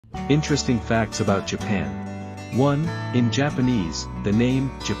Interesting facts about Japan. 1. In Japanese, the name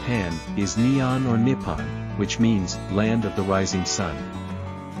Japan is Nihon or Nippon, which means land of the rising sun.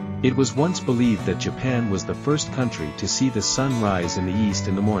 It was once believed that Japan was the first country to see the sun rise in the east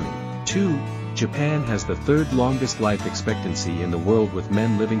in the morning. 2. Japan has the third longest life expectancy in the world, with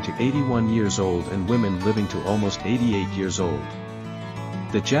men living to 81 years old and women living to almost 88 years old.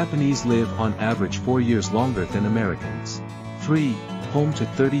 The Japanese live on average 4 years longer than Americans. 3. Home to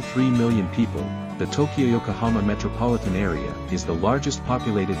 33 million people, the Tokyo-Yokohama metropolitan area is the largest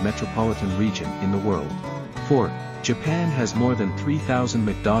populated metropolitan region in the world. 4. Japan has more than 3,000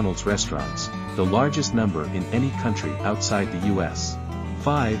 McDonald's restaurants, the largest number in any country outside the US.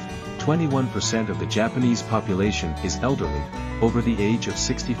 5. 21% of the Japanese population is elderly, over the age of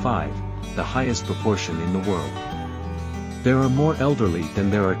 65, the highest proportion in the world. There are more elderly than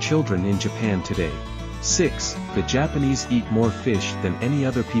there are children in Japan today. 6. The Japanese eat more fish than any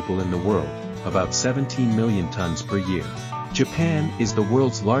other people in the world, about 17 million tons per year. Japan is the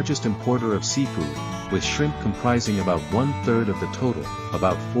world's largest importer of seafood, with shrimp comprising about 1/3 of the total,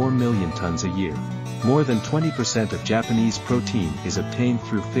 about 4 million tons a year. More than 20% of Japanese protein is obtained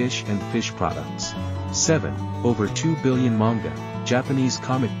through fish and fish products. 7. Over 2 billion manga, Japanese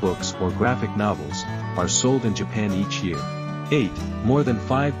comic books or graphic novels, are sold in Japan each year. 8. More than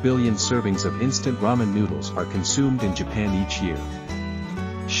 5 billion servings of instant ramen noodles are consumed in Japan each year.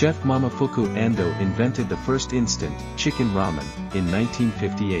 Chef Momofuku Ando invented the first instant chicken ramen in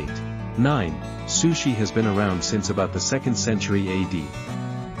 1958. 9. Sushi has been around since about the 2nd century AD.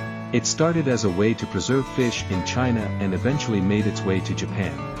 It started as a way to preserve fish in China and eventually made its way to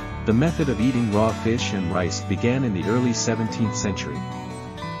Japan. The method of eating raw fish and rice began in the early 17th century.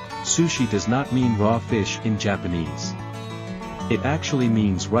 Sushi does not mean raw fish in Japanese. It actually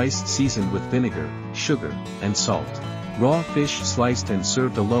means rice seasoned with vinegar, sugar, and salt. Raw fish sliced and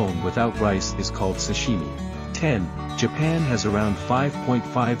served alone without rice is called sashimi. 10. Japan has around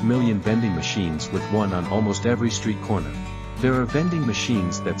 5.5 million vending machines, with one on almost every street corner. There are vending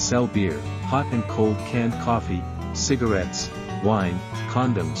machines that sell beer, hot and cold canned coffee, cigarettes, wine,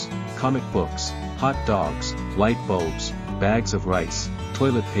 condoms, comic books, hot dogs, light bulbs, bags of rice,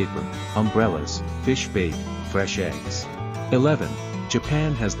 toilet paper, umbrellas, fish bait, fresh eggs. 11.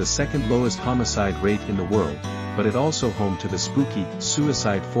 Japan has the second lowest homicide rate in the world, but it also home to the spooky,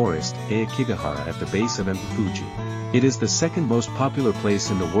 suicide forest, Aokigahara at the base of Mount Fuji. It is the second most popular place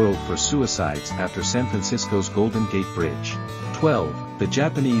in the world for suicides after San Francisco's Golden Gate Bridge. 12. The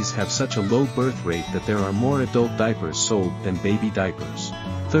Japanese have such a low birth rate that there are more adult diapers sold than baby diapers.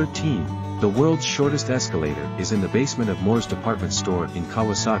 13. The world's shortest escalator is in the basement of Moore's department store in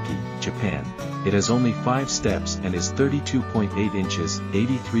Kawasaki, Japan. It has only 5 steps and is 32.8 inches,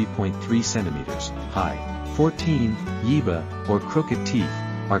 83.3 centimeters, high. 14. Yiba, or crooked teeth,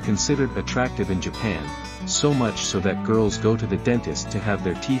 are considered attractive in Japan, so much so that girls go to the dentist to have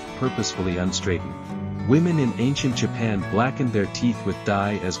their teeth purposefully unstraightened. Women in ancient Japan blackened their teeth with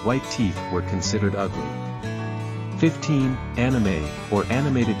dye, as white teeth were considered ugly. 15. Anime, or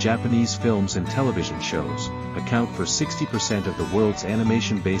animated Japanese films and television shows, account for 60% of the world's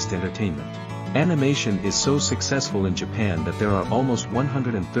animation-based entertainment. Animation is so successful in Japan that there are almost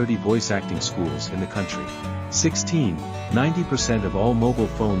 130 voice acting schools in the country. 16. 90% of all mobile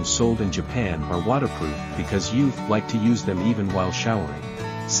phones sold in Japan are waterproof because youth like to use them even while showering.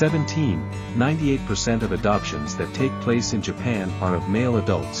 17. 98% of adoptions that take place in Japan are of male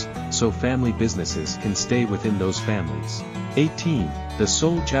adults, so family businesses can stay within those families. 18. The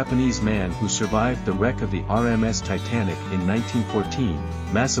sole Japanese man who survived the wreck of the RMS Titanic in 1914,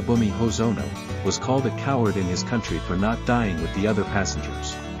 Masabumi Hosono, was called a coward in his country for not dying with the other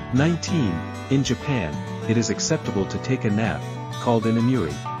passengers. 19. In Japan, it is acceptable to take a nap, called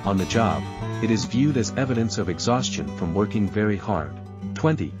inamuri, on the job. It is viewed as evidence of exhaustion from working very hard.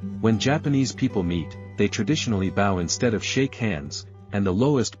 20. When Japanese people meet, they traditionally bow instead of shake hands, and the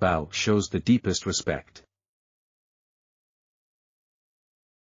lowest bow shows the deepest respect.